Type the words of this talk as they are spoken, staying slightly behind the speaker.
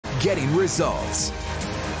getting results.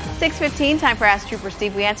 6:15, time for Ask Trooper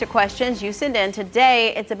Steve. We answer questions you send in.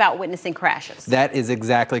 Today, it's about witnessing crashes. That is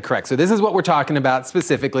exactly correct. So this is what we're talking about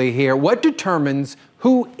specifically here. What determines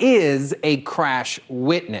who is a crash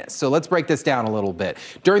witness? So let's break this down a little bit.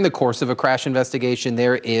 During the course of a crash investigation,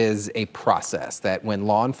 there is a process that when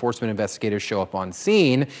law enforcement investigators show up on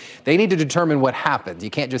scene, they need to determine what happened.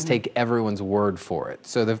 You can't just take everyone's word for it.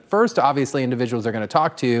 So the first, obviously, individuals they're going to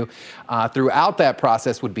talk to throughout that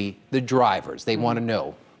process would be the drivers. They want to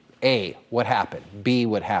know, A, what happened? B,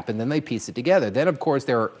 what happened? Then they piece it together. Then, of course,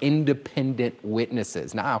 there are independent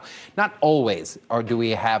witnesses. Now, not always do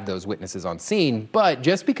we have those witnesses on scene, but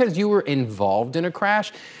just because you were involved in a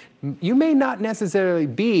crash, you may not necessarily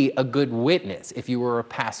be a good witness. If you were a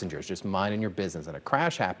passenger, just minding your business, and a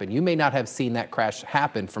crash happened, you may not have seen that crash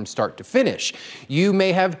happen from start to finish. You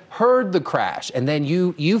may have heard the crash, and then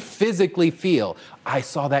you physically feel, I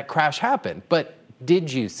saw that crash happen, but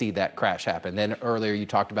did you see that crash happen? Then earlier you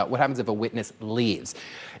talked about what happens if a witness leaves.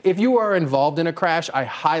 If you are involved in a crash, I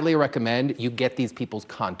highly recommend you get these people's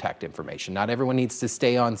contact information. Not everyone needs to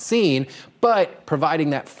stay on scene, but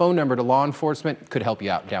providing that phone number to law enforcement could help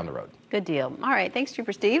you out down the road. Good deal. All right, thanks,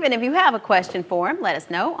 Trooper Steve. And if you have a question for him, let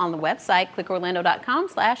us know on the website,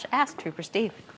 clickorlando.com/AskTrooperSteve.